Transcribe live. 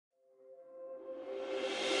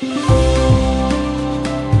What's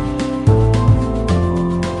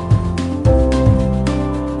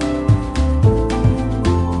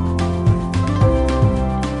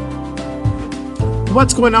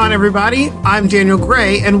going on, everybody? I'm Daniel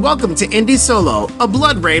Gray, and welcome to Indie Solo, a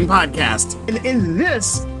Blood Rain podcast. And in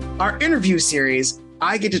this, our interview series,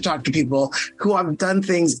 I get to talk to people who have done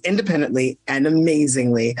things independently and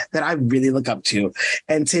amazingly that I really look up to.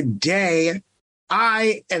 And today,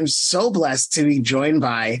 I am so blessed to be joined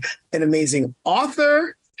by an amazing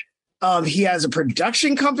author. He has a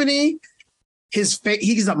production company. He's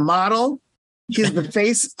a model. He's the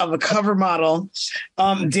face of a cover model.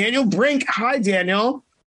 Daniel Brink. Hi, Daniel.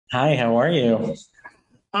 Hi, how are you?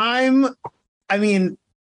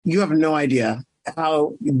 You have no idea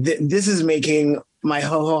how this is making my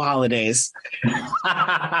ho-ho holidays.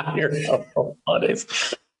 Your ho-ho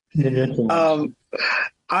holidays.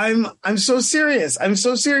 I'm so serious. I'm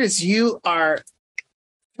so serious. You are,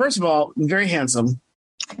 first of all, very handsome.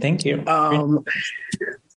 Thank you. And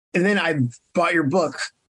then I bought your book.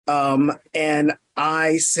 And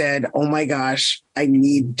I said, oh my gosh, I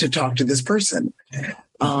need to talk to this person.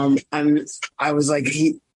 I was like,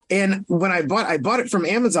 and when I bought it from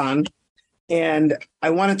Amazon, and I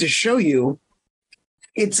wanted to show you,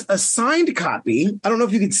 it's a signed copy. I don't know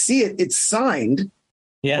if you could see it. It's signed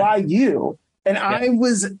by you. And yeah.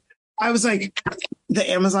 I was like, the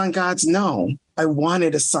Amazon gods know I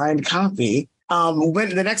wanted a signed copy.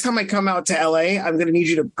 When the next time I come out to LA, I'm going to need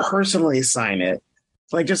you to personally sign it.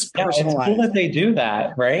 Like just personalized. It's cool that they do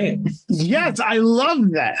that, right? Yes, I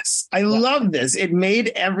love this. I love this. It made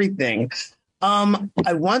everything.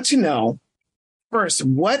 I want to know first,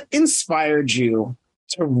 what inspired you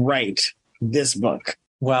to write this book?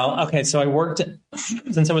 Well, okay, so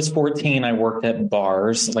since I was 14, I worked at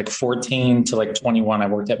bars, like 14 to like 21, I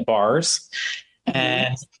worked at bars. Mm-hmm.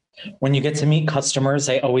 And when you get to meet customers,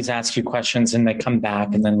 they always ask you questions and they come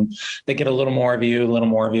back and then they get a little more of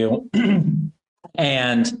you.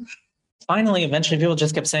 And finally, eventually people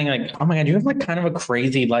just kept saying like, oh my God, you have like kind of a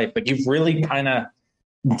crazy life. Like you've really kind of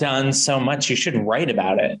done so much. You should write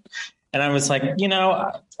about it. And I was like,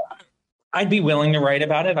 I'd be willing to write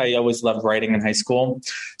about it. I always loved writing in high school.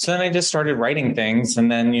 So then I just started writing things. And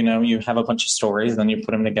then, you have a bunch of stories, then you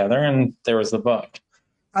put them together and there was the book.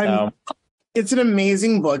 It's an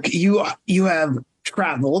amazing book. You have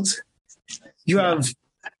traveled, you have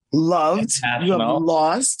loved, you have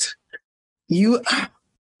lost.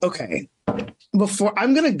 Okay. Before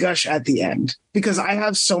I'm going to gush at the end because I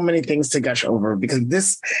have so many things to gush over because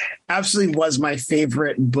this absolutely was my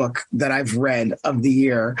favorite book that I've read of the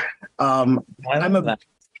year. I'm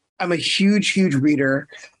a huge reader.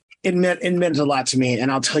 It meant a lot to me,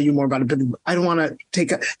 and I'll tell you more about it. But I don't want to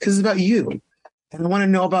because it's about you. And I want to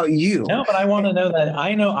know about you. No, but I want to know that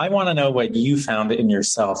I want to know what you found in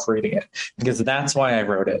yourself reading it, because that's why I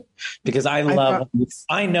wrote it. Because I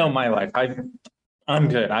know my life. I'm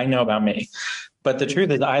good. I know about me. But the truth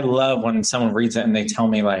is I love when someone reads it and they tell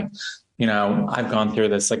me like, I've gone through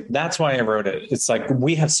this. Like, that's why I wrote it. It's like,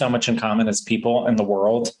 we have so much in common as people in the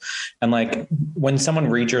world. And like, when someone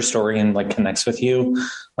reads your story and like connects with you,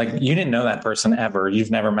 like you didn't know that person ever,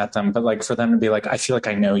 you've never met them, but like for them to be like, I feel like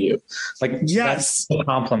I know you. Like, yes, that's a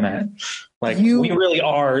compliment. Like we really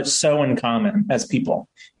are so in common as people.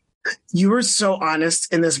 You were so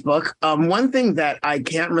honest in this book. One thing that I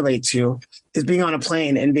can't relate to is being on a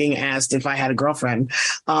plane and being asked if I had a girlfriend.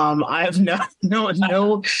 I have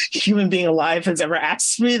no human being alive has ever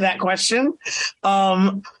asked me that question.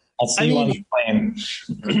 I'll see you on the plane.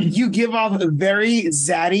 You give off a very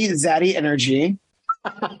zaddy energy.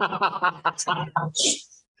 I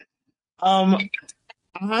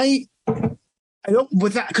don't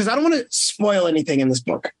with that because I don't want to spoil anything in this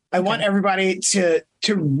book. I want everybody to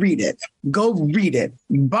read it. Go read it.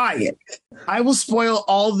 Buy it. I will spoil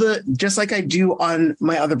just like I do on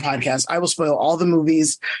my other podcast. I will spoil all the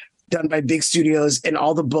movies done by big studios and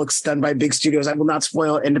all the books done by big studios. I will not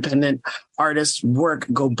spoil independent artists' work.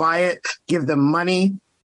 Go buy it. Give them money.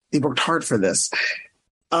 They worked hard for this.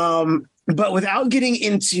 But without getting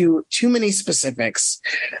into too many specifics,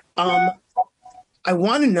 I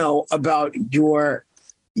want to know about your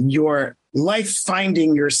life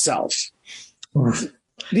finding yourself,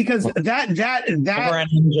 because that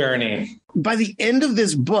never-ending journey. By the end of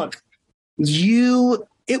this book,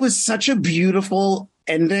 it was such a beautiful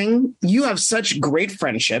ending. You have such great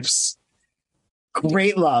friendships,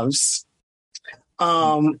 great loves,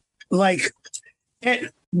 not without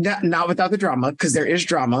the drama, because there is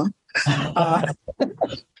drama.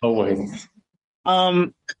 Always.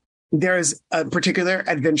 There's a particular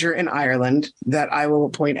adventure in Ireland that I will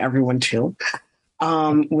point everyone to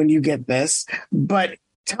when you get this. But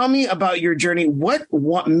tell me about your journey.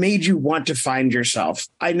 What made you want to find yourself?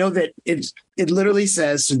 I know that it literally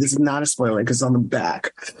says, so this is not a spoiler because it's on the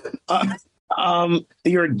back.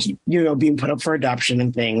 You're being put up for adoption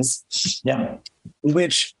and things. Yeah.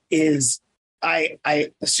 Which is,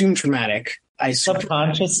 I assume, traumatic.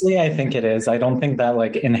 Subconsciously, I think it is. I don't think that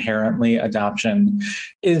like inherently adoption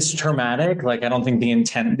is traumatic. Like I don't think the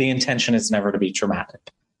intention is never to be traumatic,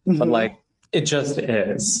 but like it just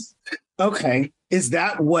is. Okay. Is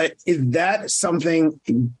that something,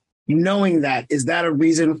 knowing that, is that a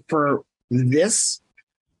reason for this?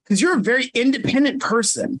 Because you're a very independent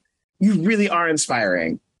person. You really are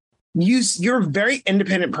inspiring. You're a very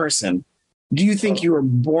independent person. Do you think you were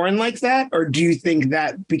born like that, or do you think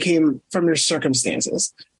that became from your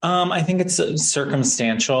circumstances? I think it's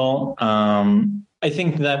circumstantial. I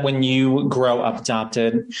think that when you grow up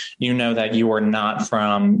adopted, you know that you are not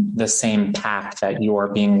from the same pack that you are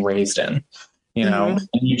being raised in, and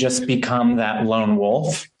you just become that lone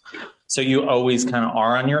wolf. So you always kind of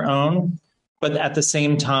are on your own. But at the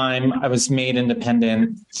same time, I was made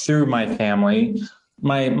independent through my family.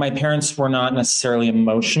 My parents were not necessarily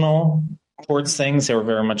emotional towards things. They were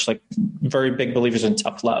very much like very big believers in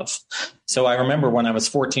tough love. So I remember when I was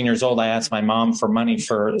 14 years old, I asked my mom for money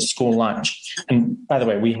for school lunch. And by the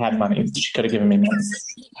way, we had money. She could have given me money.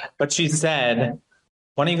 But she said,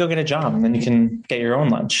 why don't you go get a job and then you can get your own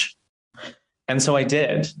lunch? And so I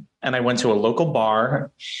did. And I went to a local bar.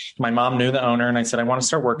 My mom knew the owner and I said, I want to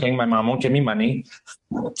start working. My mom won't give me money.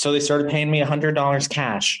 So they started paying me $100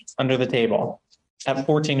 cash under the table at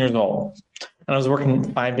 14 years old. And I was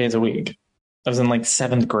working 5 days a week. I was in like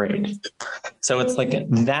 7th grade. So it's like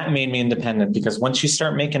that made me independent, because once you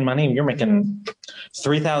start making money, you're making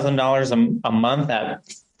 $3,000 a month at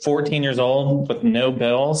 14 years old with no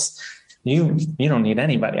bills. You don't need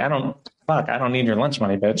anybody. I don't need your lunch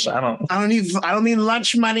money, bitch. I don't need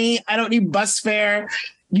lunch money. I don't need bus fare.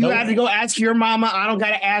 You have to go ask your mama. I don't got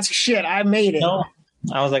to ask shit. I made it. No.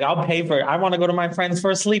 I was like, I'll pay for it. I want to go to my friends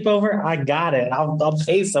for a sleepover. I got it. I'll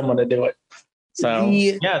pay someone to do it. So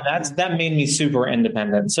that made me super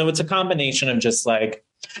independent. So it's a combination of just like,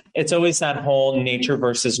 it's always that whole nature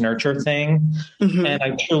versus nurture thing. And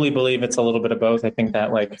I truly believe it's a little bit of both. I think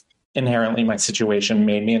that like inherently my situation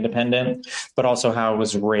made me independent, but also how I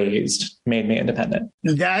was raised made me independent.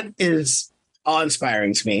 That is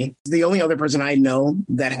awe-inspiring to me. The only other person I know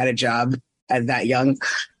that had a job at that young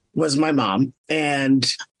was my mom. And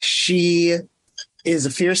she is a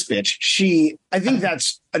fierce bitch. I think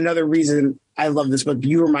that's another reason I love this book.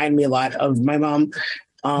 You remind me a lot of my mom.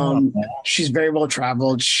 She's very well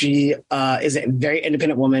traveled. She is a very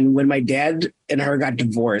independent woman. When my dad and her got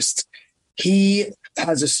divorced, he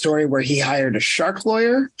has a story where he hired a shark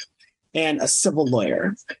lawyer and a civil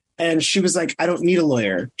lawyer. And she was like, I don't need a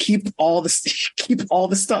lawyer. Keep all the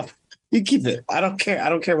stuff. You keep it. I don't care. I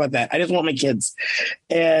don't care about that. I just want my kids.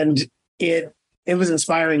 And it was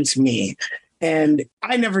inspiring to me. And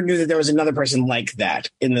I never knew that there was another person like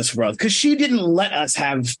that in this world, because she didn't let us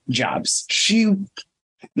have jobs. She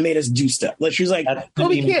made us do stuff. Like she was like, go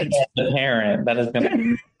be kids. The parent that is going to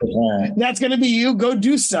be the parent. That's going to be you. Go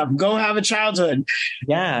do stuff. Go have a childhood.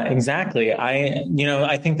 Yeah, exactly.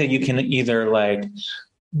 I think that you can either like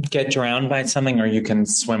get drowned by something or you can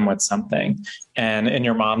swim with something. And in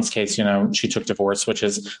your mom's case, she took divorce, which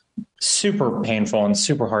is super painful and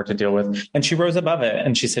super hard to deal with. And she rose above it.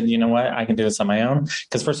 And she said, you know what, I can do this on my own.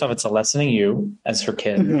 Because first off, it's a lesson in you as her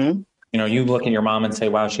kid. You look at your mom and say,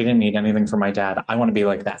 wow, she didn't need anything from my dad. I want to be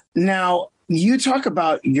like that. Now, you talk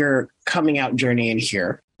about your coming out journey in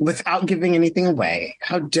here without giving anything away.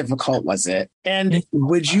 How difficult was it? And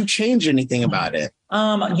would you change anything about it?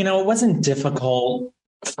 It wasn't difficult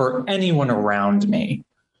for anyone around me.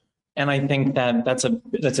 And I think that that's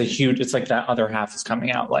a huge, it's like that other half is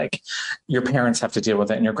coming out. Like your parents have to deal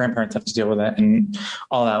with it and your grandparents have to deal with it and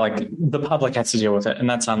all that. Like the public has to deal with it and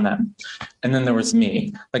that's on them. And then there was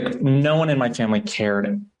me. Like no one in my family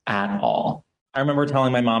cared at all. I remember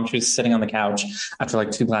telling my mom, she was sitting on the couch after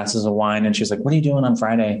like 2 glasses of wine. And she was like, what are you doing on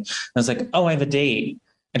Friday? And I was like, oh, I have a date.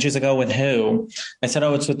 And she was like, oh, with who? I said,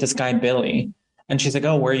 oh, it's with this guy, Billy. And she's like,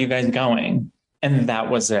 oh, where are you guys going? And that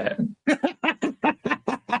was it.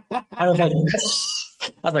 I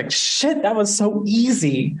was like, shit, that was so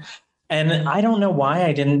easy. And I don't know why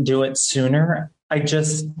I didn't do it sooner.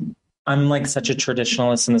 I'm like such a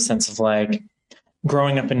traditionalist in the sense of like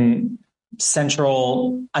growing up in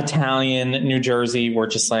central Italian New Jersey, where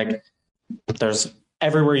just like there's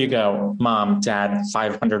everywhere you go, mom, dad,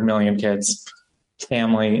 500 million kids,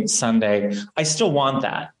 family, Sunday. I still want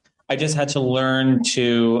that. I just had to learn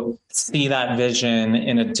to see that vision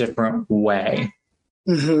in a different way.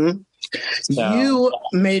 So, You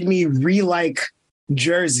made me re-like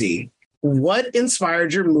Jersey. What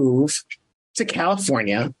inspired your move to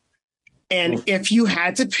California? And if you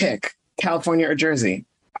had to pick California or Jersey,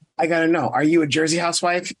 I gotta know, are you a Jersey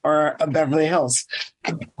housewife or a Beverly Hills?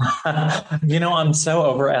 I'm so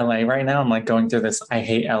over LA right now. I'm like going through this I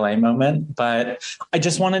hate LA moment, but I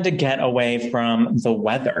just wanted to get away from the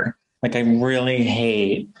weather. Like, I really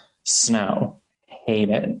hate snow. Hate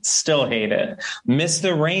it. Still hate it. Miss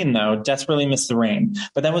the rain, though. Desperately miss the rain.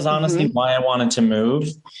 But that was honestly why I wanted to move.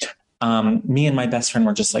 Me and my best friend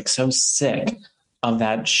were just like so sick of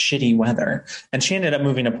that shitty weather. And she ended up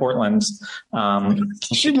moving to Portland.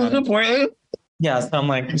 She moved to Portland? Yeah, so I'm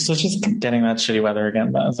like, so she's getting that shitty weather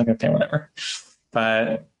again. But I was like, okay, whatever.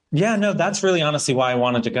 But yeah, no, that's really honestly why I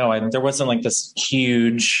wanted to go. There wasn't like this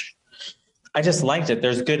huge. I just liked it.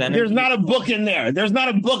 There's good energy. There's not a book in there. There's not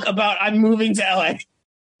a book about I'm moving to LA.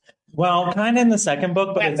 Well, kind of in the second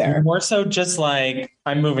book, but it's more so just like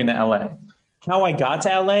I'm moving to LA. How I got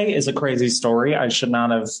to LA is a crazy story. I should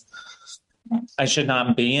not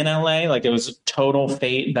be in LA. Like, it was total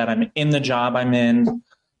fate that I'm in the job I'm in,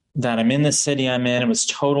 that I'm in the city I'm in. It was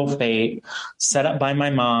total fate set up by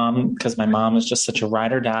my mom, because my mom is just such a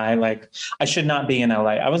ride or die. Like, I should not be in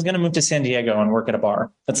LA. I was going to move to San Diego and work at a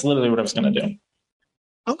bar. That's literally what I was going to do.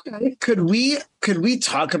 Okay. Could we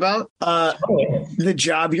talk about the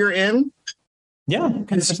job you're in? Yeah.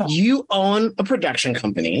 Because you own a production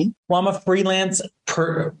company. Well, I'm a freelance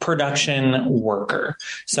production worker.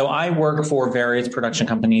 So I work for various production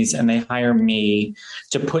companies, and they hire me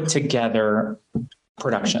to put together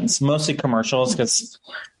productions, mostly commercials, because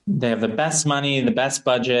they have the best money, the best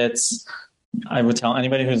budgets. I would tell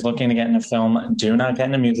anybody who's looking to get into film, do not get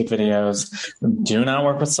into music videos, do not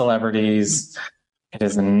work with celebrities. It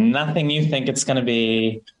is nothing you think it's going to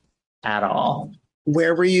be at all.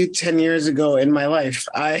 Where were you 10 years ago in my life?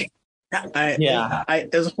 It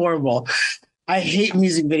was horrible. I hate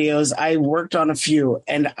music videos. I worked on a few,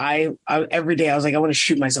 and I every day I was like, I want to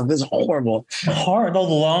shoot myself. This is horrible. The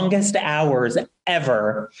longest hours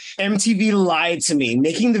ever. MTV lied to me.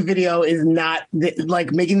 Making the video is not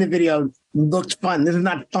like making the video looked fun. This is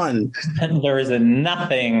not fun. And there is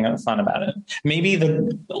nothing fun about it. Maybe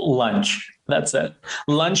the lunch. That's it.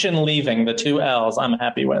 Lunch and leaving, the 2 L's I'm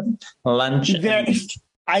happy with. Lunch.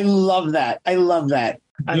 I love that. I love that.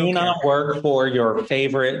 Do not work for your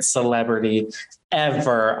favorite celebrity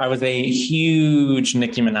ever. I was a huge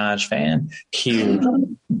Nicki Minaj fan. Huge.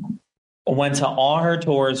 Went to all her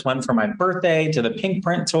tours, went for my birthday to the Pink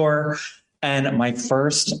Print tour. And my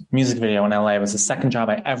first music video in LA was the second job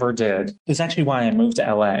I ever did. It was actually why I moved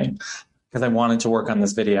to LA, because I wanted to work on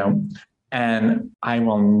this video. And I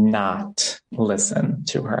will not listen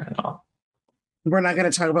to her at all. We're not going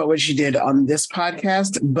to talk about what she did on this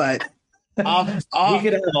podcast, but we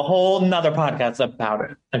could have a whole nother podcast about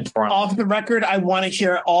it. I promise. Off the record, I want to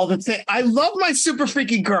hear all the things. I love my super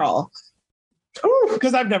freaky girl.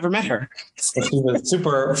 Because I've never met her. She's a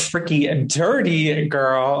super freaky, dirty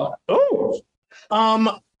girl. Ooh.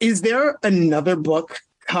 Is there another book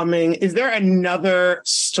coming? Is there another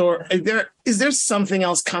story? Is there something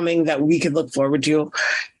else coming that we could look forward to?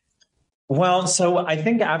 Well, so I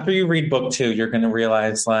think after you read book 2, you're going to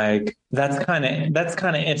realize like that's kind of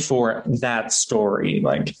it for that story.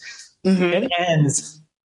 Like it ends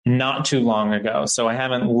not too long ago, so I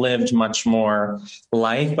haven't lived much more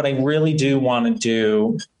life, but I really do want to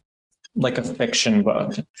do like a fiction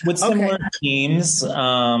book with similar themes.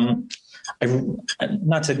 Not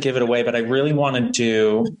to give it away, but I really want to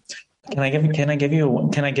do. Can I give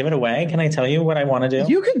it away? Can I tell you what I want to do?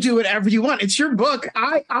 You can do whatever you want. It's your book.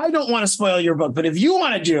 I don't want to spoil your book, but if you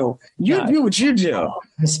want to do what you do.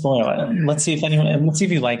 Spoil it. Let's see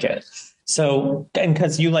if you like it. So, and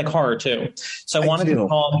because you like horror too. So I wanted to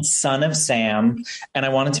call it Son of Sam, and I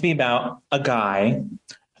want it to be about a guy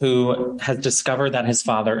who has discovered that his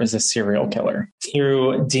father is a serial killer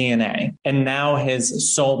through DNA. And now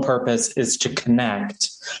his sole purpose is to connect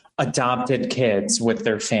adopted kids with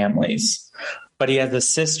their families. But he has a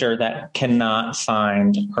sister that cannot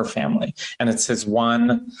find her family. And it's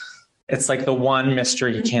like the one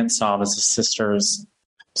mystery he can't solve is his sister's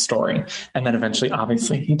story. And then eventually,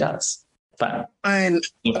 obviously, he does. But I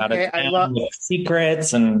love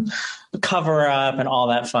secrets and cover up and all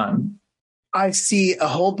that fun. I see a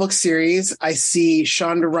whole book series. I see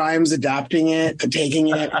Shonda Rhimes taking it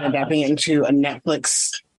and adapting it into a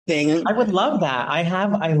Netflix thing. I would love that.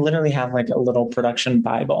 I literally have like a little production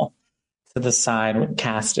Bible to the side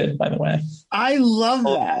casted, by the way. I love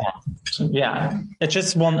that. Yeah. I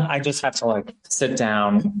just have to like sit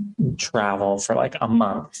down, travel for like a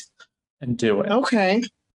month and do it. Okay.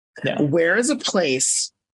 Yeah. Where is a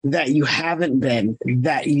place that you haven't been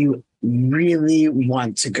that you really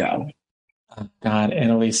want to go? Oh, God,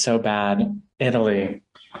 Italy's so bad. Italy.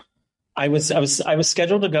 I was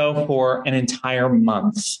scheduled to go for an entire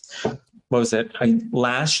month. What was it?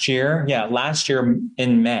 Last year? Yeah, last year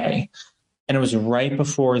in May. And it was right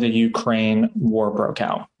before the Ukraine war broke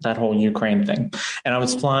out, that whole Ukraine thing. And I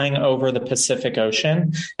was flying over the Pacific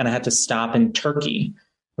Ocean and I had to stop in Turkey.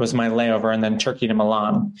 It was my layover, and then Turkey to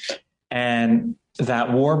Milan. And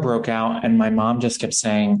that war broke out, and my mom just kept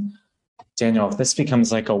saying, Daniel, if this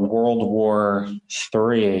becomes like a World War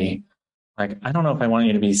III, like, I don't know if I want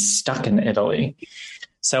you to be stuck in Italy.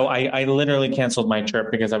 So I literally canceled my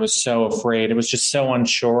trip because I was so afraid. It was just so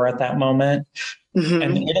unsure at that moment. Mm-hmm.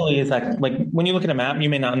 And Italy is like when you look at a map, you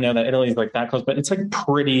may not know that Italy is like that close, but it's like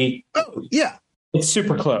pretty. Oh, yeah. It's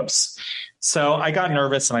super close. So I got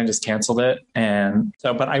nervous and I just canceled it. And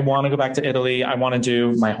so, but I want to go back to Italy. I want to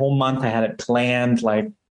do my whole month. I had it planned.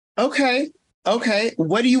 Like, okay.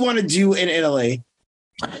 What do you want to do in Italy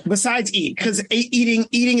besides eat? Because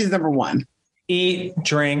eating is number one. Eat,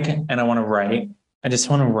 drink, and I want to write. I just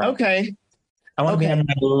want to write. Okay. I want to be in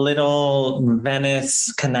my little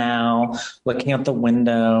Venice canal, looking out the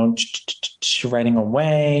window, writing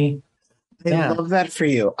away. I love that for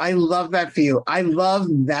you. I love that for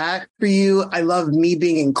you. I love me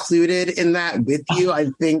being included in that with you. I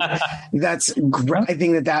think that's great. I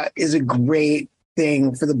think that is a great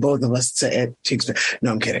thing for the both of us to experience.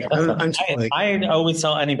 No, I'm kidding. I always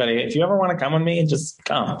tell anybody, if you ever want to come with me, just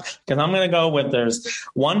come. Because I'm going to go with, there's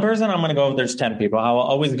one person, I'm going to go if there's 10 people. I will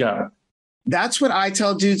always go. That's what I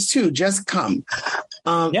tell dudes too. Just come.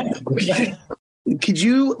 Yeah. Could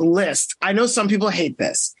you list? I know some people hate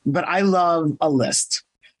this, but I love a list.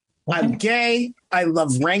 Okay. I'm gay. I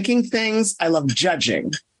love ranking things. I love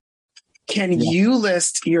judging. Can you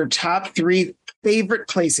list your top 3 favorite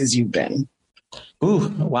places you've been? Ooh,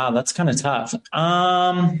 wow, that's kind of tough.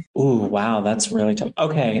 Wow, that's really tough.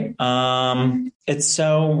 Okay. It's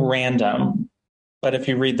so random, but if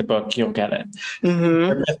you read the book, you'll get it.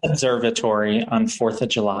 Mm-hmm. Observatory on 4th of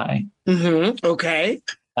July. Mm-hmm. Okay.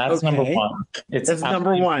 That's number one. That's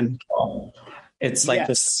number one. It's like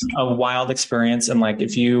this a wild experience. And like,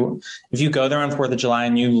 if you go there on 4th of July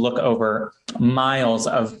and you look over miles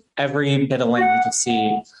of every bit of land to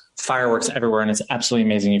see fireworks everywhere, and it's absolutely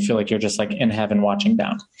amazing. You feel like you're just like in heaven watching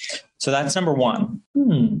down. So that's number one.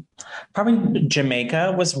 Probably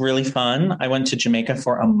Jamaica was really fun. I went to Jamaica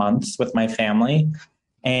for a month with my family,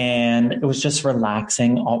 and it was just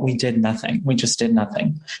relaxing. We did nothing. We just did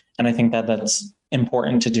nothing. And I think that that's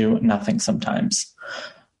important to do nothing sometimes.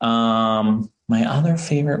 My other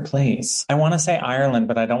favorite place, I want to say Ireland,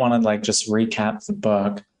 but I don't want to like just recap the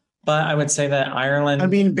book. But I would say that Ireland. I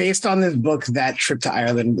mean, based on this book, that trip to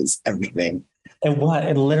Ireland was everything. It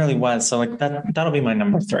literally was. So like that'll be my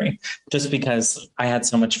number 3, just because I had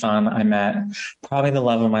so much fun. I met probably the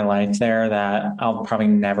love of my life there that I'll probably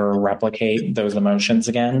never replicate those emotions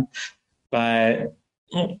again. But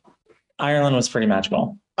Ireland was pretty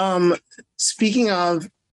magical. Speaking of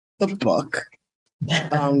the book,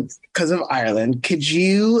 because of Ireland, could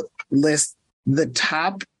you list the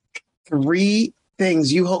top 3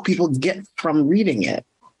 things you hope people get from reading it?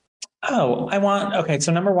 So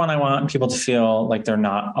number 1, I want people to feel like they're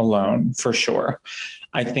not alone, for sure.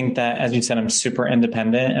 I think that, as you said, I'm super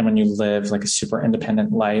independent. And when you live like a super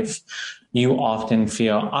independent life, you often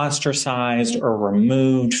feel ostracized or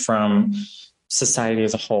removed from society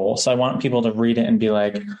as a whole. So I want people to read it and be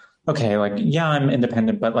like, okay, like, yeah, I'm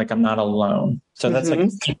independent, but like, I'm not alone. So that's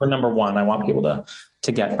like super number 1. I want people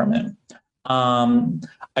to get from it.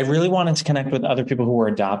 I really wanted to connect with other people who were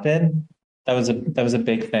adopted. That was a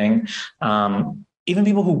big thing. Even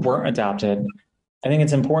people who weren't adopted, I think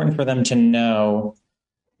it's important for them to know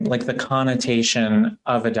like the connotation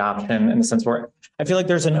of adoption, in the sense where I feel like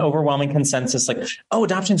there's an overwhelming consensus like, oh,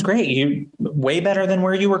 adoption's great. You way better than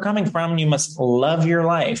where you were coming from. You must love your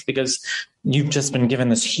life because you've just been given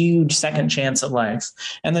this huge second chance at life.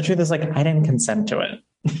 And the truth is, like, I didn't consent to it.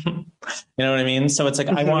 You know what I mean? So it's like,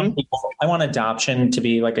 I want adoption to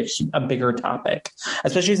be like a bigger topic,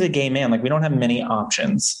 especially as a gay man. Like, we don't have many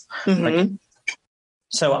options. Like,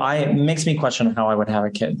 so it makes me question how I would have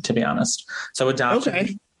a kid, to be honest. So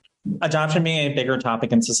adoption being a bigger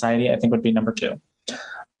topic in society, I think would be number 2.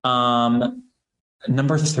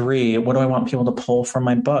 Number 3, what do I want people to pull from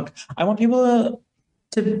my book? I want people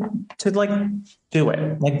to like do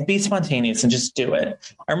it, like be spontaneous and just do it.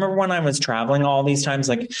 I remember when I was traveling all these times,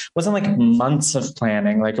 like it wasn't like months of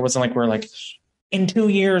planning. Like it wasn't like we're like in 2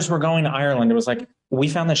 years we're going to Ireland. It was like we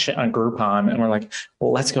found this shit on Groupon and we're like,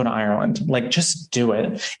 well, let's go to Ireland. Like, just do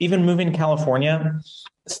it. Even moving to California,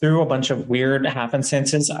 through a bunch of weird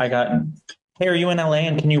happenstances, I got, hey, are you in LA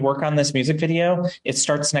and can you work on this music video? It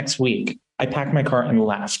starts next week. I packed my car and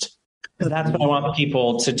left. That's what I want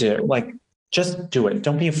people to do. Like, just do it.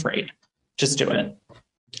 Don't be afraid. Just do it.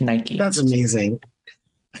 Nike. That's amazing.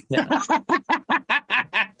 Yeah.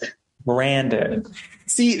 Branded.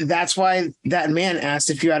 See, that's why that man asked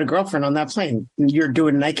if you had a girlfriend on that plane. You're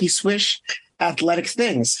doing Nike swish athletic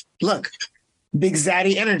things. Look, big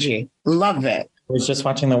zaddy energy. Love it. I was just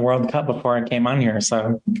watching the World Cup before I came on here.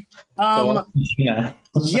 So, yeah.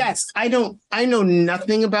 Yes, I know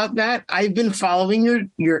nothing about that. I've been following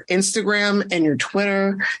your Instagram and your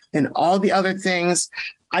Twitter and all the other things.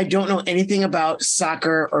 I don't know anything about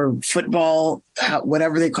soccer or football,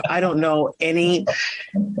 whatever they call. I don't know any.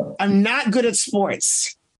 I'm not good at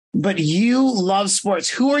sports, but you love sports.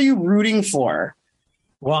 Who are you rooting for?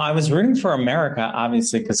 Well, I was rooting for America,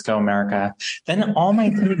 obviously, because go America. Then all my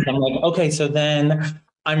teams, I'm like, okay, so then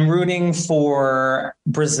I'm rooting for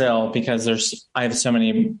Brazil because I have so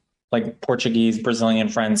many like Portuguese, Brazilian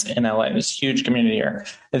friends in LA. There's a huge community here.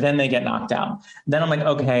 And then they get knocked out. Then I'm like,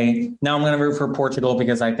 okay, now I'm going to root for Portugal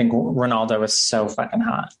because I think Ronaldo is so fucking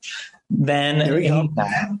hot. Then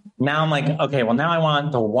now I'm like, okay, well, now I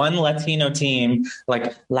want the one Latino team,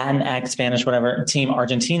 like Latinx, Spanish, whatever team,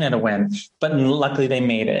 Argentina to win. But luckily they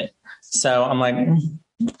made it. So I'm like,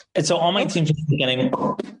 and so all my teams are getting,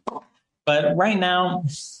 but right now,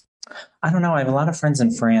 I don't know. I have a lot of friends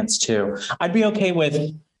in France too. I'd be okay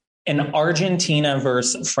with an Argentina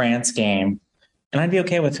versus France game, and I'd be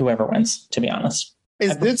okay with whoever wins, to be honest.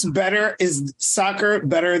 Is soccer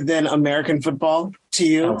better than American football to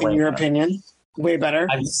you, in your opinion? Way better?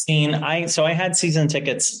 I had season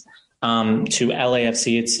tickets to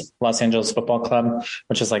LAFC. It's Los Angeles Football Club,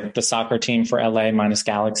 which is like the soccer team for LA minus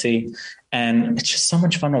Galaxy. And it's just so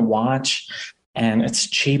much fun to watch. And it's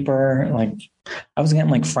cheaper. Like, I was getting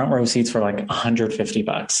like front row seats for like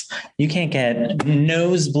 $150. You can't get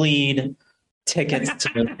nosebleed tickets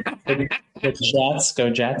to the Jets. Go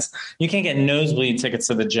Jets. You can't get nosebleed tickets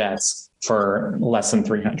to the Jets for less than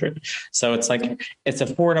 $300. So it's like, it's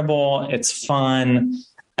affordable. It's fun.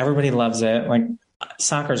 Everybody loves it. Like,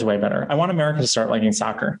 soccer's way better. I want America to start liking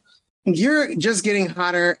soccer. You're just getting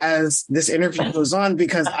hotter as this interview goes on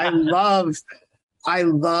because I love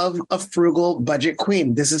a frugal budget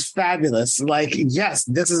queen. This is fabulous. Like, yes,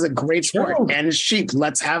 this is a great sport and it's cheap.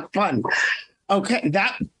 Let's have fun. Okay.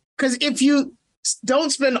 Because if you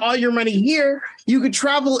don't spend all your money here, you could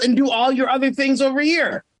travel and do all your other things over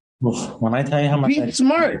here. When I tell you how much be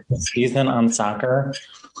smart season on soccer,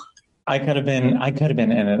 I could have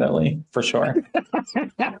been in Italy for sure.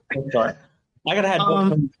 For sure. I could have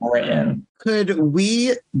had Britain. Could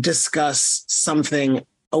we discuss something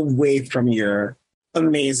away from your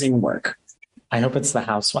amazing work? I hope it's the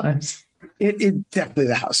Housewives. It definitely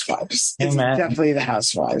the Housewives. Amen. It's definitely the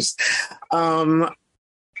Housewives.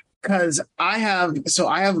 Because I have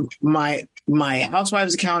my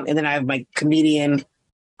Housewives account and then I have my comedian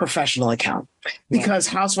professional account because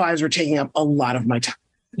Housewives were taking up a lot of my time.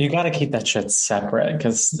 You got to keep that shit separate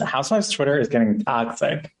because Housewives Twitter is getting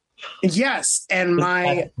toxic. Yes, and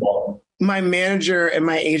my manager and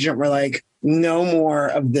my agent were like, no more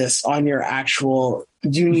of this on your actual.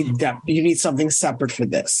 You need something separate for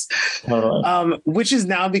this, which has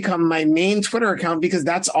now become my main Twitter account because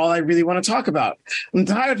that's all I really want to talk about. I'm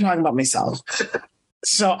tired of talking about myself,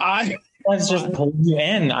 so let's just pull you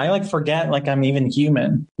in. I forget I'm even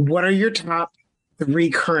human. What are your top 3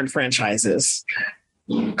 current franchises?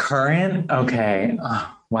 Current, okay,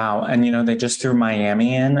 wow, and they just threw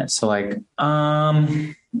Miami in, so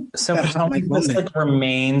so Potomac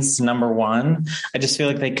remains number 1. I just feel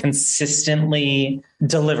like they consistently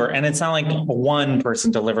deliver, and it's not like one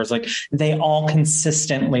person delivers; they all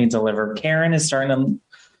consistently deliver. Karen is starting to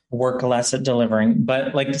work less at delivering,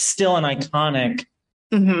 but still an iconic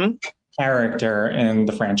character in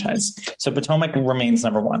the franchise. So Potomac remains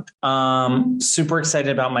number 1. Super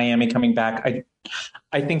excited about Miami coming back.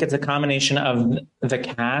 I think it's a combination of the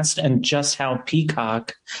cast and just how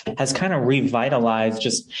Peacock has kind of revitalized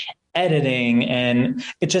just editing, and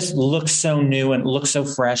it just looks so new and it looks so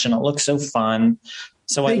fresh and it looks so fun.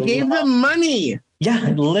 So they gave them money. Yeah,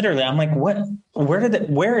 literally. I'm like, what?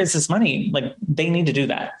 Where is this money? They need to do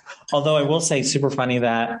that. Although I will say, super funny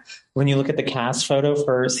that when you look at the cast photo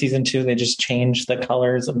for season 2, they just changed the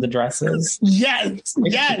colors of the dresses. Yes.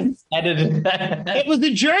 Edited that. It was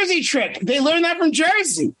the Jersey trick. They learned that from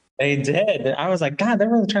Jersey. They did. I was like, God, they're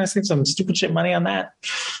really trying to save some stupid shit money on that.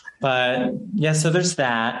 But yeah, so there's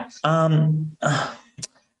that.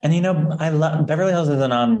 And I love Beverly Hills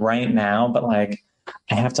isn't on right now, but like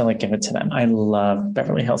I have to like give it to them. I love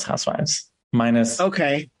Beverly Hills Housewives.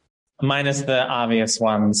 Okay. Minus the obvious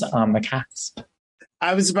ones on the cast.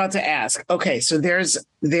 I was about to ask. Okay, so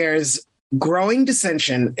there's growing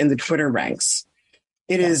dissension in the Twitter ranks.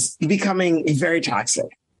 It is becoming very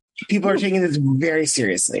toxic. People are taking this very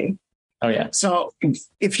seriously. Oh yeah. So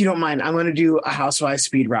if you don't mind, I'm going to do a housewives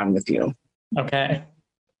speed round with you. Okay.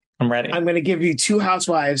 I'm ready. I'm going to give you 2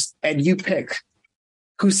 housewives and you pick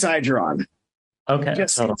whose side you're on. Okay.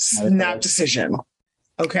 Just snap decision.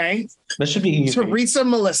 Okay. This should be easy.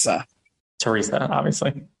 Melissa. Teresa,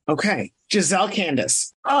 obviously. Okay. Giselle,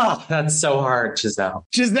 Candace. Oh, that's so hard, Giselle.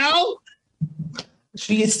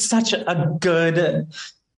 She is such a good.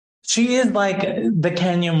 She is like the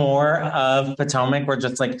Kenya Moore of Potomac, where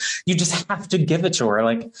just like you just have to give it to her.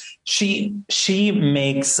 Like she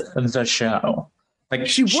makes the show. Like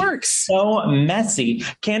she works. So messy.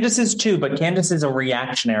 Candace is too, but Candace is a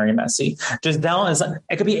reactionary messy. Giselle is.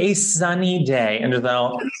 It could be a sunny day, and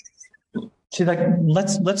Giselle. She's like,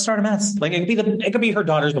 let's start a mess. Like it could be her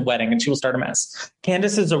daughter's wedding, and she will start a mess.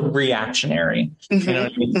 Candace is a reactionary. Mm-hmm. You know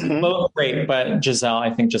what I mean? Mm-hmm. Both great, but Giselle, I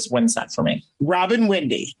think, just wins that for me. Robin,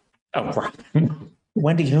 Wendy. Oh, Robin.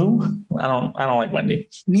 Wendy, who? I don't like Wendy.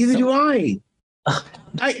 Neither do I.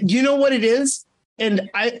 You know what it is, and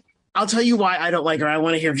I'll tell you why I don't like her. I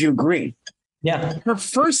want to hear if you agree. Yeah. Her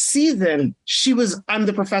first season, she was, I'm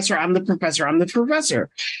the professor. The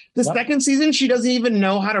second season, she doesn't even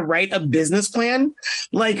know how to write a business plan.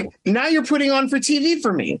 Like, now you're putting on for TV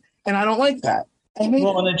for me. And I don't like that. And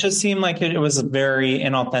it just seemed like it was very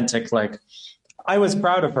inauthentic. Like, I was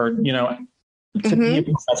proud of her, to be a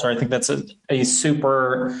professor. I think that's a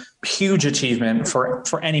super huge achievement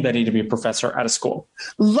for anybody to be a professor at a school.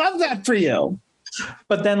 Love that for you.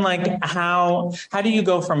 But then, like, how do you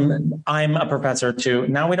go from I'm a professor to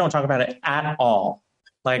now we don't talk about it at all?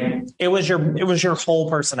 Like, it was your whole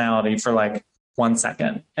personality for like 1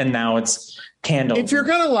 second, and now it's candle. If you're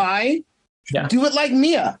gonna lie, do it like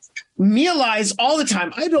Mia. Mia lies all the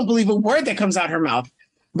time. I don't believe a word that comes out her mouth,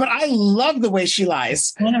 but I love the way she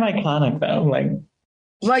lies. Kind of iconic though.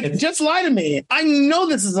 Like just lie to me. I know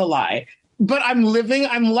this is a lie, but I'm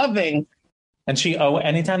loving. And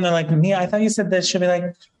anytime they're like, Mia, I thought you said this, she'll be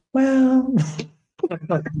like, well.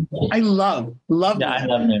 I love. Yeah, I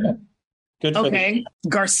love Mia. Good. Okay.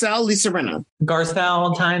 Garcelle, Lisa Rinna.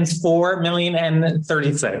 Garcelle times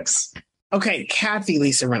 4,036,000. Okay. Kathy,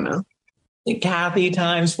 Lisa Rinna. Kathy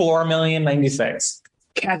times 4,096,000.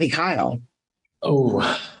 Kathy Kyle.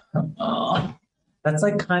 Oh, that's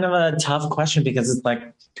like kind of a tough question because it's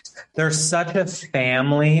like there's such a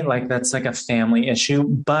family, like that's like a family issue.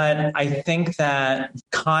 But I think that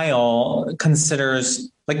Kyle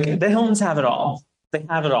considers like the Hiltons have it all. They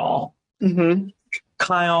have it all. Mm-hmm.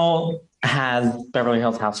 Kyle has Beverly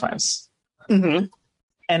Hills Housewives. Mm-hmm.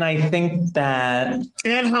 And I think that.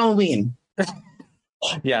 And Halloween.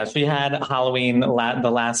 Yeah, she had Halloween, the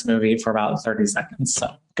last movie, for about 30 seconds.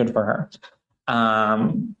 So good for her.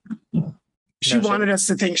 She wanted us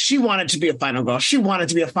to think she wanted to be a final girl. She wanted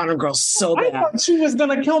to be a final girl so bad. I thought she was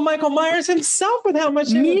going to kill Michael Myers himself with how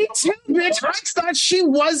much. Me too, bitch. I thought she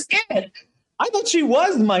was it. I thought she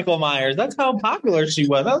was Michael Myers. That's how popular she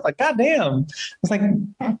was. I was like, God damn. I was like,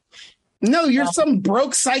 no, you're some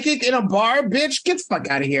broke psychic in a bar, bitch. Get the fuck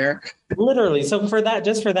out of here. Literally. So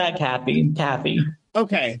just for that, Kathy.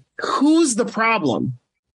 Okay. Who's the problem?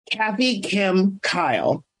 Kathy, Kim,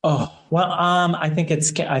 Kyle. Oh, well, I think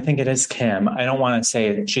it is Kim. I don't want to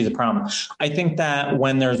say she's a problem. I think that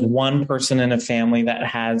when there's one person in a family that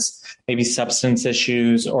has maybe substance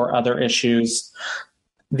issues or other issues,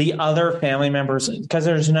 the other family members, because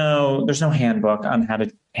there's no handbook on how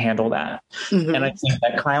to handle that. Mm-hmm. And I think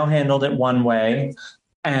that Kyle handled it one way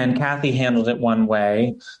and Kathy handled it one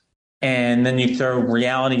way. And then you throw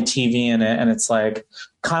reality TV in it and it's like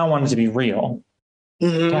Kyle wanted to be real.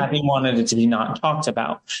 Mm-hmm. Kathy wanted it to be not talked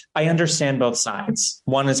about. I understand both sides.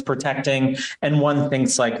 One is protecting and one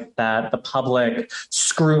thinks like that the public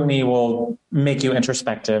scrutiny will make you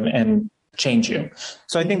introspective and change you.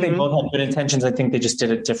 So I think they both had good intentions. I think they just did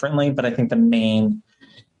it differently. But I think the main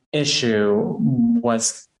issue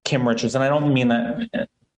was Kim Richards. And I don't mean that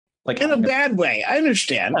like in a bad way. I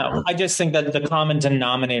understand. No, I just think that the common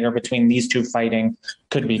denominator between these two fighting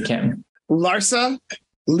could be Kim. Larsa,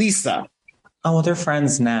 Lisa. Oh, they're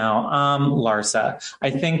friends now. Larsa.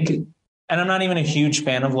 I think, and I'm not even a huge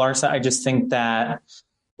fan of Larsa. I just think that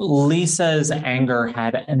Lisa's anger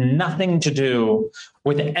had nothing to do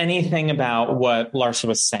with anything about what Larsa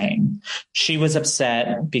was saying. She was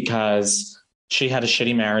upset because She had a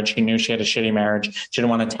shitty marriage. He knew she had a shitty marriage. She didn't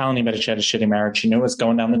want to tell anybody she had a shitty marriage. She knew it was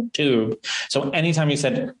going down the tube. So anytime you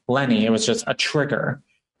said Lenny, it was just a trigger.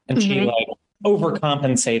 And she like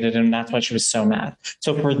overcompensated, and that's why she was so mad.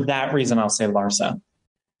 So for that reason, I'll say Larsa.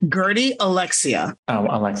 Gertie, Alexia. Oh,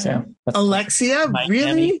 Alexia. That's Alexia, Miami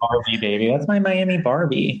really? Barbie, baby. That's my Miami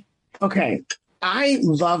Barbie. Okay. I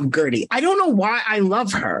love Gertie. I don't know why I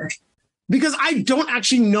love her because I don't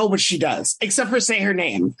actually know what she does except for say her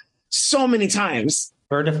name so many times.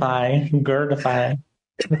 Gertify.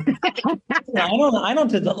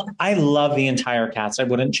 I love the entire cast. I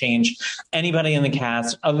wouldn't change anybody in the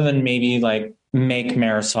cast other than maybe like make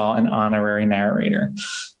Marisol an honorary narrator.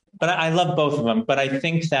 But I love both of them. But I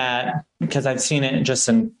think that because I've seen it just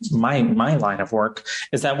in my line of work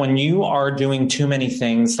is that when you are doing too many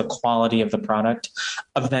things, the quality of the product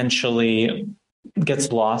eventually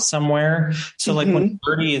gets lost somewhere. So like when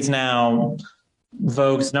Gertie is now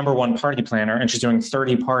Vogue's #1 party planner and she's doing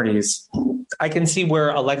 30 parties, I can see where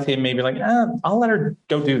Alexia may be like, I'll let her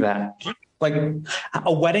go do that. Like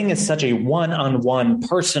a wedding is such a one-on-one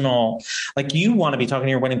personal, like you want to be talking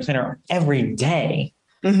to your wedding planner every day.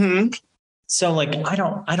 Mm-hmm. So like, I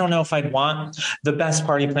don't know if I'd want the best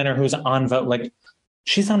party planner who's on Vogue. Like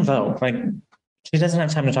she's on Vogue. Like she doesn't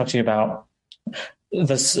have time to talk to you about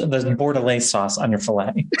the Bordelaise sauce on your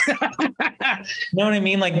filet. You know what I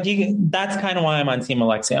mean? Like that's kind of why I'm on Team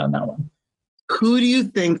Alexia on that one. Who do you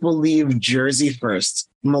think will leave Jersey first,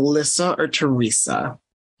 Melissa or Teresa?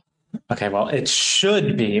 Okay, well, it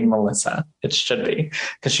should be Melissa. It should be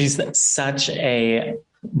because she's such a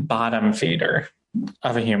bottom feeder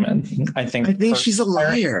of a human. I think she's a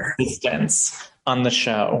liar. Existence on the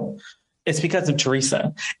show. It's because of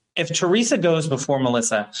Teresa. If Teresa goes before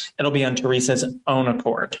Melissa, it'll be on Teresa's own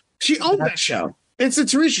accord. She owned that show. It's a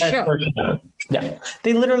Teresa show. Yeah.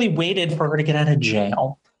 They literally waited for her to get out of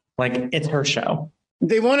jail. Like, it's her show.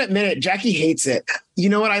 They won't admit it. Jackie hates it. You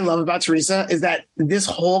know what I love about Teresa is that this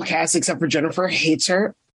whole cast, except for Jennifer, hates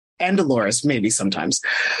her. And Dolores, maybe sometimes.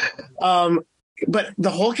 But the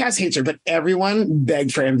whole cast hates her, but everyone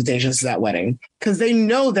begged for invitations to that wedding because they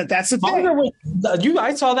know that that's the thing.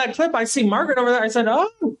 I saw that clip. I see Margaret over there. I said,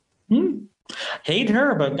 hate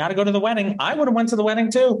her, but got to go to the wedding. I would have went to the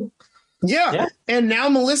wedding too. Yeah. And now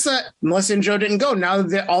Melissa and Joe didn't go. Now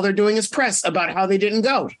all they're doing is press about how they didn't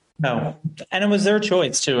go. No. And it was their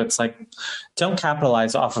choice too. It's like, don't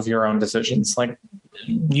capitalize off of your own decisions. Like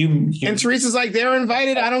you. And Teresa's like, they're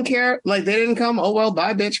invited. I don't care. Like they didn't come. Oh, well,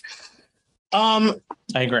 bye, bitch. I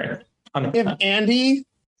agree. 100%. If Andy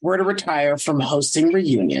were to retire from hosting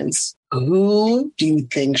reunions, who do you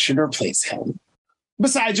think should replace him?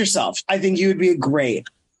 Besides yourself, I think you would be a great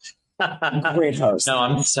host. No,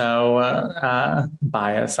 I'm so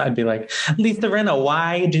biased. I'd be like, Lisa Rinna,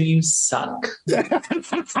 why do you suck?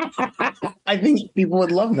 I think people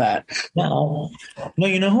would love that. No,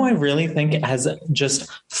 you know who I really think has just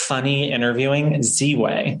funny interviewing?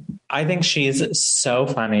 Z-Way. I think she's so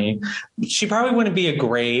funny. She probably wouldn't be a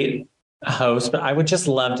great host, but I would just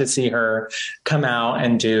love to see her come out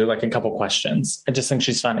and do like a couple questions. I just think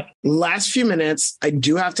she's funny. Last few minutes, I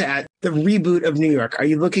do have to add the reboot of New York. Are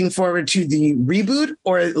you looking forward to the reboot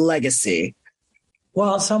or Legacy?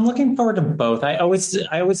 Well, so I'm looking forward to both. I always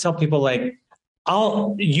tell people like,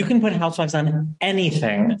 you can put Housewives on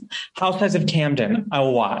anything. Housewives of Camden,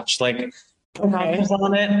 I'll watch. Like, put Housewives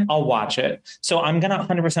on it, I'll watch it. So I'm gonna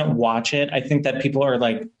 100% watch it. I think that people are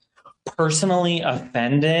like personally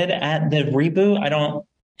offended at the reboot. I don't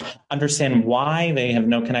understand why. They have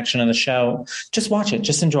no connection to the show. Just watch it.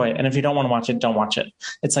 Just enjoy it. And if you don't want to watch it, don't watch it.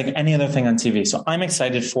 It's like any other thing on TV. So I'm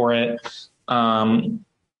excited for it. I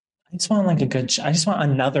just want like I just want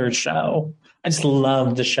another show. I just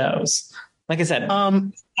love the shows. Like I said,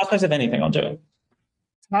 Housewives of anything, I'll do it.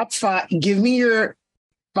 Top 5. Give me your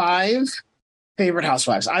 5 favorite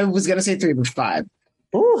Housewives. I was going to say 3, but 5.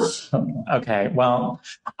 Ooh. Okay. Well,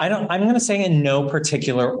 I'm going to say in no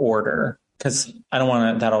particular order because I don't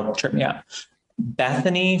want to, that'll trip me up.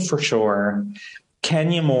 Bethany for sure.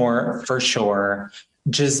 Kenya Moore for sure.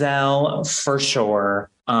 Giselle for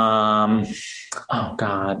sure. Oh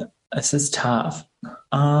God, this is tough.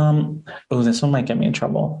 This one might get me in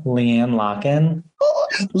trouble. Leanne Locken.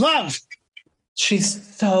 Love.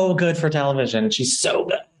 She's so good for television. She's so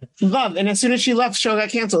good. Love. And as soon as she left, show got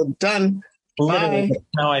canceled. Done. Literally, that's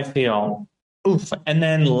how I feel. Oof. And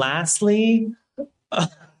then lastly, so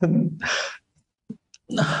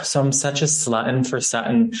I'm such a slutton for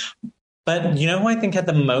Sutton. But you know who I think had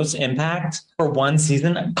the most impact for one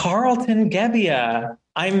season? Carlton Gebbia.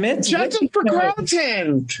 I meant judging for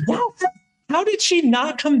Carlton. How did she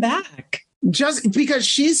not come back? Just because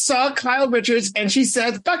she saw Kyle Richards and she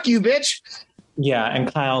said, fuck you, bitch. Yeah,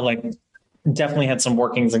 and Kyle like definitely had some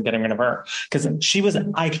workings in getting rid of her because she was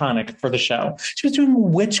iconic for the show. She was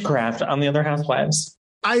doing witchcraft on the other housewives.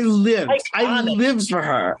 I lived. I Iconic. lived for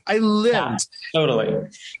her. I Yeah, lived. totally.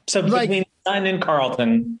 So Like, between Sun and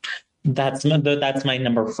Carlton, that's my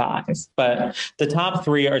number 5. But the top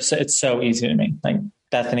 3 are it's so easy to me. Like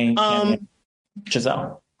Bethany, Canyon,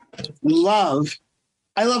 Giselle. love.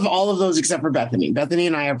 I love all of those except for Bethany. Bethany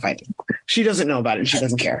and I are fighting. She doesn't know about it. She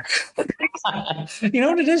doesn't care. You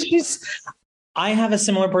know what it is? I have a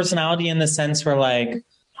similar personality in the sense where like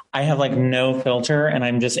I have like no filter and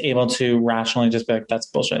I'm just able to rationally just be like, that's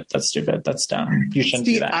bullshit. That's stupid. That's dumb. You shouldn't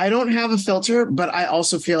do that. I don't have a filter, but I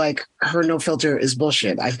also feel like her no filter is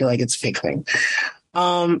bullshit. I feel like it's a fake thing.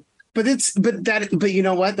 But you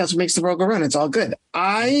know what? That's what makes the world go round. It's all good.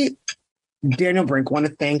 Daniel Brink, want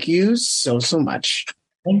to thank you so much.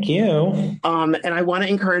 Thank you. And I want to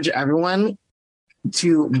encourage everyone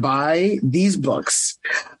to buy these books.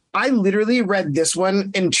 I literally read this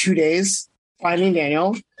one in 2 days, Finding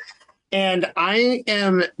Daniel. And I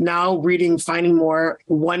am now reading Finding More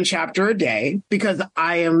 1 chapter a day because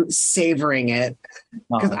I am savoring it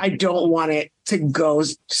because I don't want it to go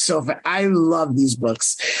so fast. I love these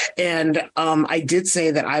books. And I did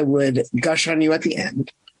say that I would gush on you at the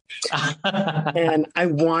end. And I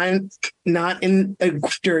want, not in a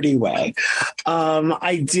dirty way.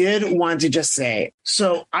 I did want to just say,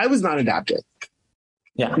 so I was not adopted.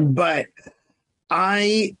 Yeah. But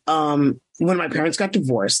when my parents got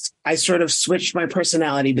divorced, I sort of switched my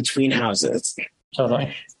personality between houses.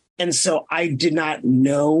 Totally. And so I did not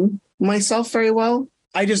know myself very well.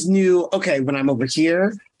 I just knew, okay, when I'm over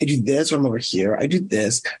here, I do this. When I'm over here, I do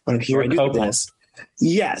this. When I'm here, I do this.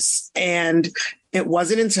 Yes. And it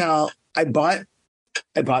wasn't until I bought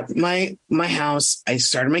my house, I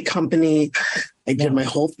started my company, I did my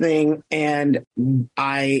whole thing, and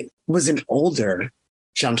I was an older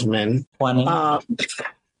gentleman. 20.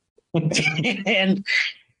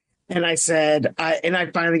 And I said, I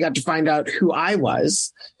finally got to find out who I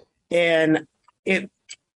was. And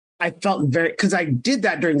I felt because I did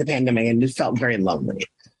that during the pandemic and it felt very lonely.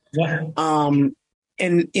 Yeah. And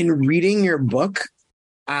in reading your book,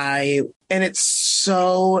 and it's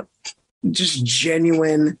so just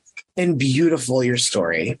genuine and beautiful, your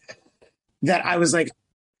story, that I was like,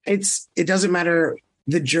 it doesn't matter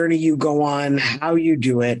the journey you go on, how you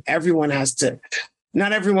do it.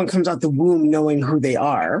 Not everyone comes out the womb knowing who they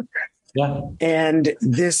are. Yeah. And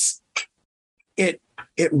it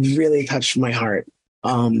really touched my heart.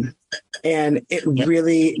 And it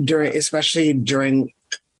really, especially during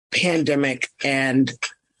pandemic and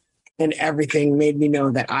everything, made me know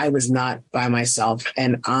that I was not by myself.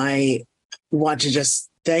 And I want to just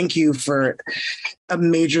thank you for a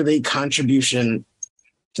major league contribution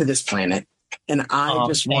to this planet. And I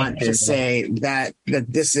just want to say that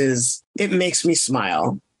it makes me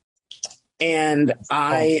smile. And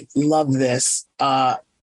I love this. I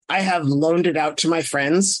have loaned it out to my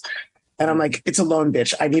friends. And I'm like, it's a loan,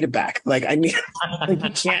 bitch. I need it back. Like, you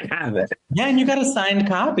can't have it. Yeah, and you got a signed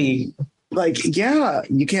copy. Like, yeah,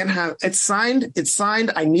 you can't have it's signed. It's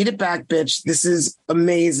signed. I need it back, bitch. This is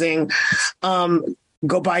amazing.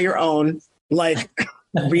 Go buy your own. Like,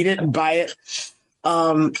 read it and buy it.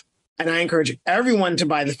 And I encourage everyone to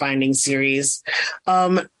buy the Finding series.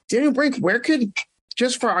 Daniel Brink,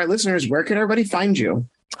 just for our listeners, where could everybody find you?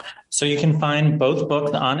 So you can find both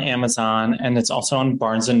books on Amazon, and it's also on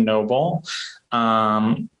Barnes and Noble.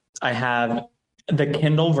 I have the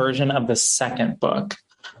Kindle version of the second book.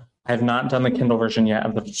 I have not done the Kindle version yet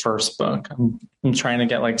of the first book. I'm trying to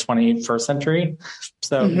get like 21st century.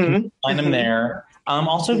 So you can find them there.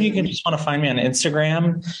 Also, if you can just want to find me on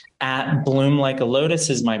Instagram, at Bloom Like a Lotus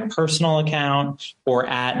is my personal account, or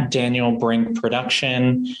at Daniel Brink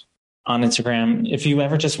Production on Instagram. If you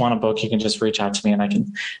ever just want a book, you can just reach out to me,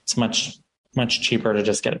 and it's much cheaper to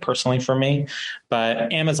just get it personally from me.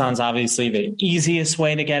 But Amazon's obviously the easiest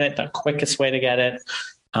way to get it, the quickest way to get it.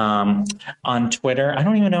 On Twitter, I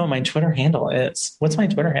don't even know what my Twitter handle is. What's my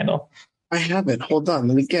Twitter handle? I have it. Hold on.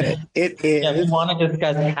 Let me get it. It is. Yeah, we want to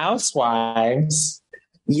discuss housewives.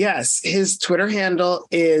 Yes. His Twitter handle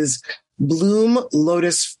is Bloom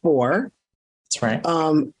Lotus 4. That's right.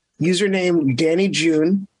 Username Danny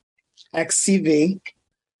June XCV.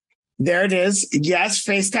 There it is. Yes.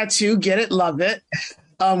 Face tattoo. Get it. Love it.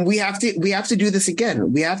 We have to do this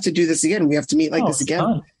again. We have to do this again. We have to meet like this again.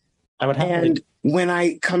 Fun. I would have. And when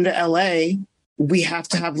I come to LA, we have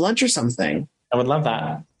to have lunch or something. I would love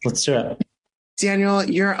that. Let's do it. Daniel,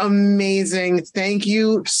 you're amazing. Thank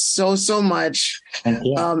you so much. Thank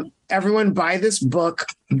you. Everyone buy this book,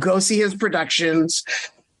 go see his productions,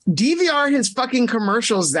 DVR his fucking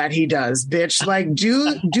commercials that he does, bitch. Like,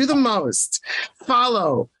 do the most.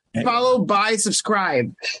 Follow, buy,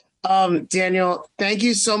 subscribe. Daniel, thank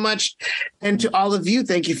you so much. And to all of you,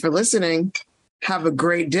 thank you for listening. Have a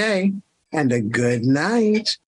great day and a good night.